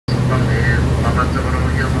바깥쪽으로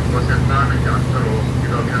위험한 곳에 떠나지 않도록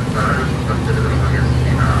기도 평가를 부탁드리도록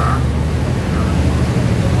하겠습니다.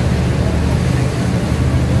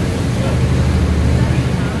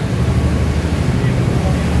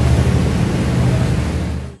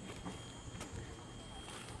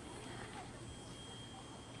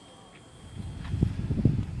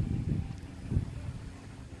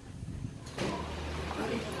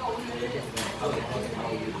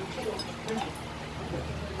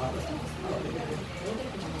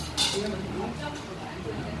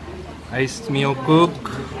 Iced Miyeokguk,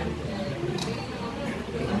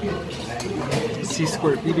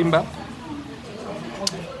 Sea-squirt Bibimbap.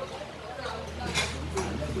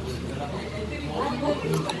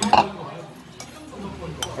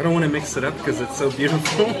 I don't want to mix it up because it's so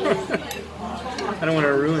beautiful. I don't want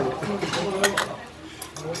to ruin it. I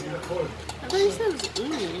thought you said it was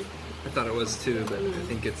uni. I thought it was too, but I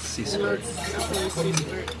think it's Sea-squirt. No, it's definitely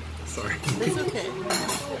Sea-squirt. Sorry. It's okay.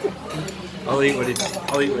 I'll eat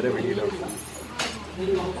whatever you know.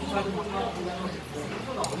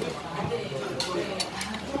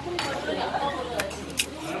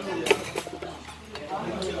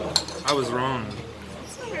 I was wrong.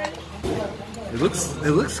 It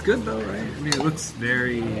looks good though, right? I mean, it looks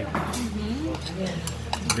very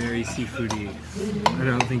seafoody. I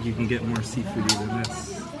don't think you can get more seafoody than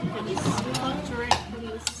this.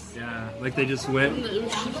 Yeah, like they just like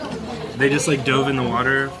dove in the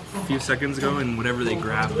water a few seconds ago, and whatever they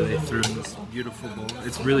grabbed, they threw in this beautiful bowl.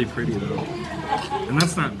 It's really pretty though, and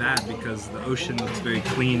that's not bad because the ocean looks very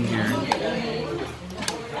clean here.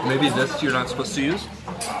 Maybe this you're not supposed to use?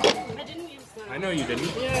 I didn't use that. I know you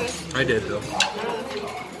didn't. Yeah. I did though.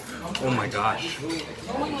 Oh my gosh.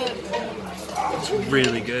 It's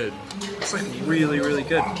really good. It's like really, really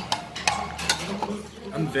good.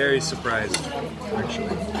 I'm very surprised, actually.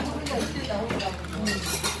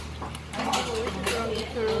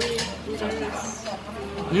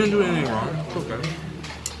 You didn't do anything wrong. It's okay.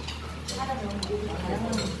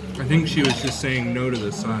 I think she was just saying no to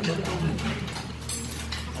the sun.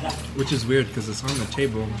 Which is weird because it's on the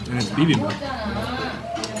table and it's bibimbap.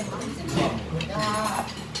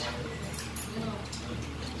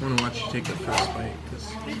 I want to watch you take the first bite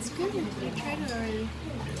because It's good. I tried it already.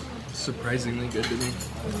 it's surprisingly good to me.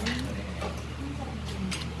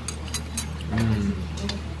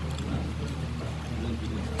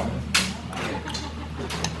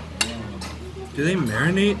 Do they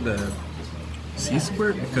marinate the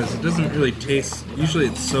Sea-squirt? Because it doesn't really taste, usually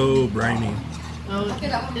it's so briny. Oh,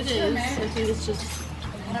 it is. I think it's just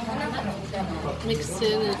mixed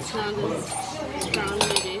in. It's not as strong,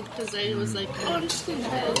 maybe. Because I was like, oh, I'm just gonna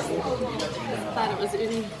try this. I thought it was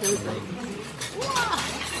uni. I was like, wow,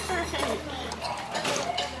 perfect.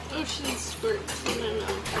 Ocean squirts in my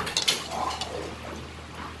mouth.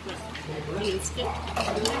 But I mean, it's good.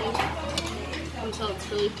 Until it's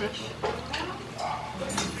really fresh.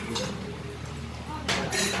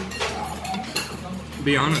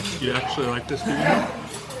 Be honest, do you actually like this video?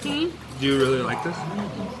 Do you really like this?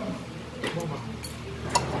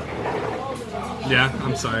 Yeah,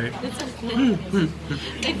 I'm sorry. It's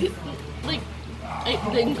okay.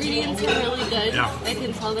 The ingredients are really good. Yeah. I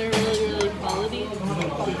can tell they're really, really quality.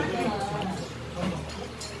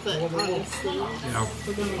 But honestly, Yeah.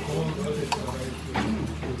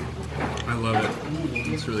 I love it.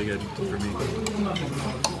 It's really good for me.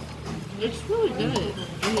 it's really good.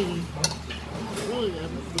 I mean, really good.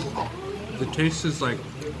 The taste is like,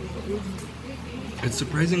 it's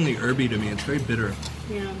surprisingly herby to me. It's very bitter,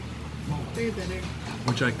 Yeah, very bitter.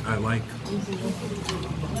 which I like.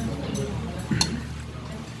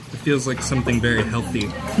 It feels like something very healthy.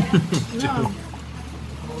 No.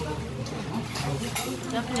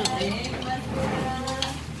 Definitely.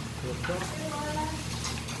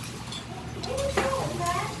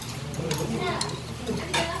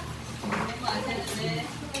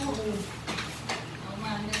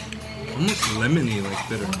 Almost lemony, like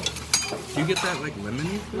bitter. Do you get that like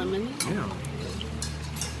lemony? Lemony? Yeah.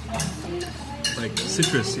 Like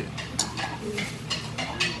citrusy.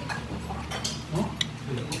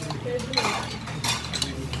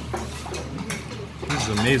 This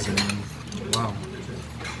is amazing. Wow.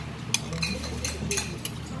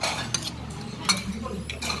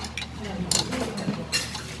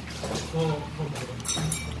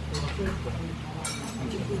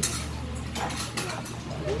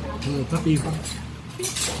 Little puppy.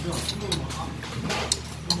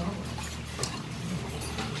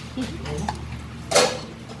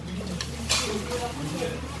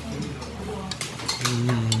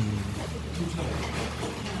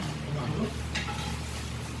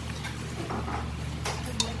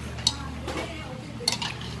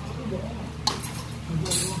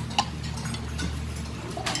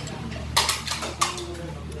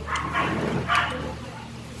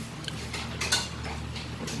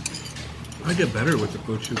 I get better with the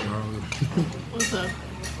gochujang. What's up?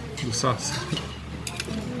 The sauce.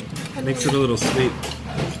 Makes it a little sweet.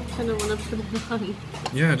 Kind of want to put it on.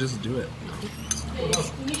 Yeah, just do it.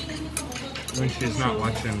 When she's not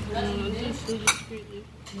watching.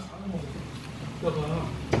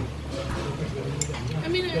 I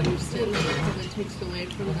mean, I understand that because it takes away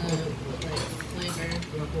from the flavor,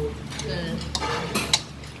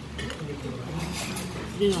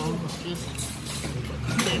 just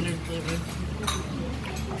standard flavor.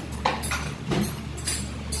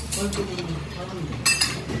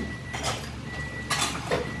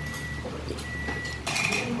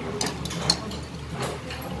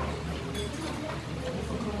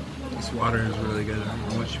 This water is really good. I don't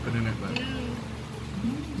know what you put in it, but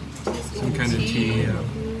some kind of tea. Yeah.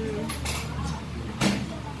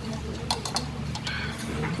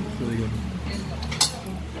 It's really good.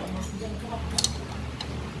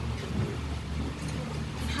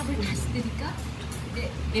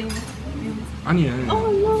 아니야.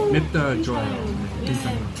 맵다 좋아요.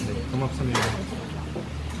 괜찮아요. 네, 고맙습니다.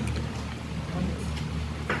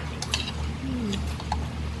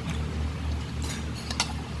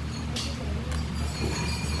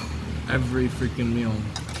 Every freaking meal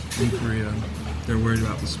in Korea, they're worried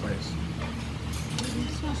about the spice.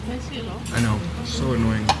 It's not spicy at all. I know, it's so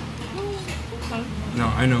annoying. Okay. No,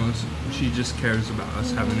 I know, she just cares about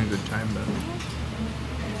us having a good time, but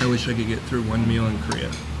I wish I could get through one meal in Korea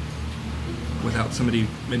without somebody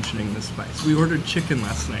mentioning the spice. We ordered chicken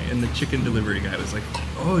last night, and the chicken delivery guy was like,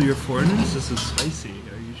 "Oh, you're foreigners? This is spicy.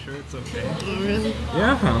 Are you sure it's okay?" Oh, really?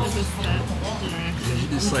 Yeah. Just that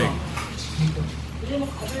interaction. It's like,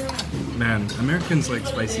 man, Americans like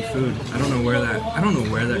spicy food. I don't know where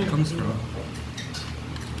that comes from.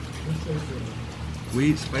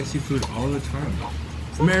 We eat spicy food all the time.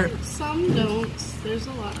 Some don't. There's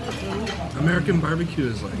a lot that don't. American barbecue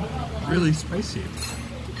is like really spicy.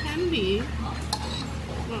 It can be.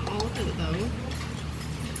 Not all of it though.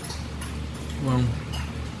 Well,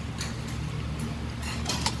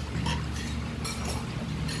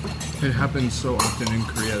 it happens so often in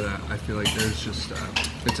Korea that I feel like there's just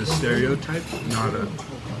it's a stereotype, not a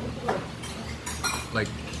like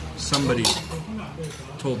somebody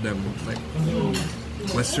told them like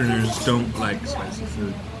Westerners don't like spicy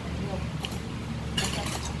food.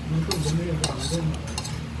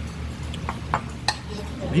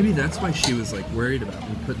 Maybe that's why she was like worried about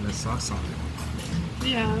me putting the sauce on it.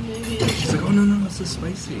 Yeah, maybe. She's like, "Oh no, this is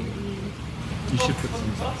spicy. You should put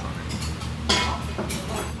some sauce on it."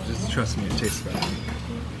 Just trust me, it tastes better.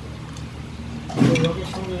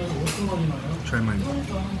 Try mine.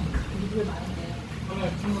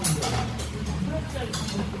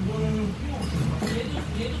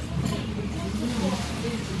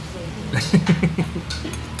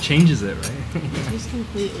 Changes it, right? It's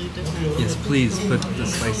completely different. Yes, please put the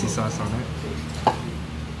spicy sauce on it.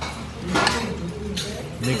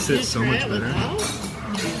 Makes it so much better.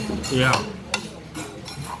 Yeah.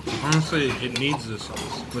 Honestly, it needs the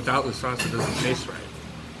sauce. Without the sauce, it doesn't taste right.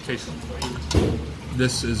 It tastes.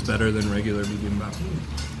 This is better than regular bibimbap.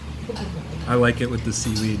 I like it with the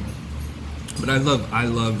seaweed, but I love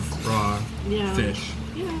raw fish.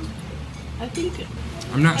 Yeah. I think.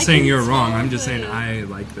 I'm not saying you're wrong. I'm just saying I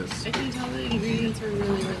like this. I can tell the ingredients are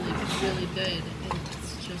really, really, really good.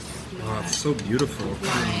 It's just not. Oh, it's so beautiful.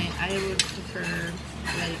 I would prefer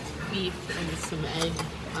like beef and some egg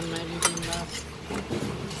on my bibimbap.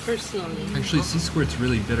 Personally. Actually, Sea-squirt's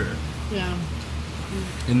really bitter. Yeah.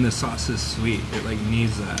 And the sauce is sweet. It like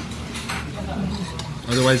needs that.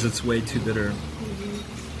 Otherwise, it's way too bitter.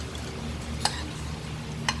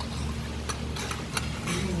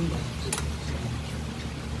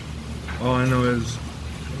 All I know is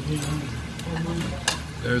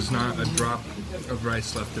there's not a drop of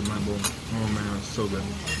rice left in my bowl. Oh man, it's so good.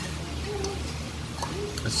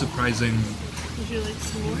 It's surprising. Would you like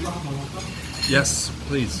some more? Yes,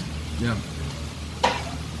 please. Yeah.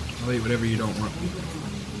 I'll eat whatever you don't want.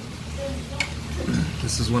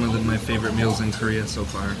 This is one of my favorite meals in Korea so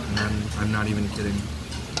far, and I'm not even kidding.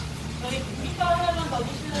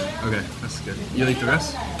 Okay, that's good. You'll eat the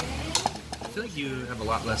rest? I feel like you have a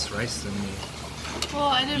lot less rice than me. Well,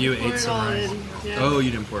 I didn't You pour ate it some all rice. in. Yeah. Oh,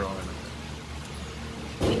 you didn't pour it all in.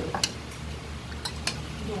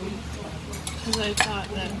 Because I thought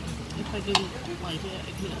that if I didn't like it,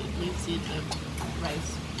 I could at least eat the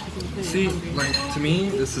rice. See, like, to me,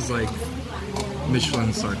 this is like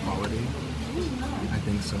Michelin star quality. I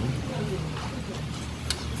think so.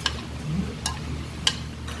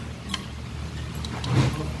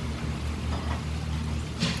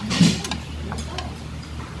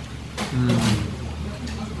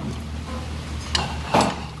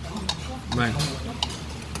 Like,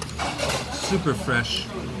 super fresh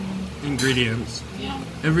ingredients. Yeah.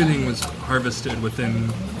 Everything was harvested within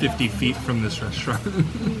 50 feet from this restaurant.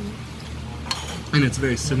 And it's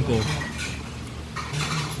very simple.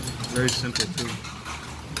 Very simple too.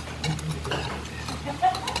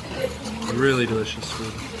 Really delicious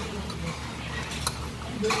food.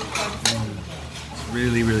 It's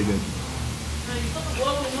really, really good.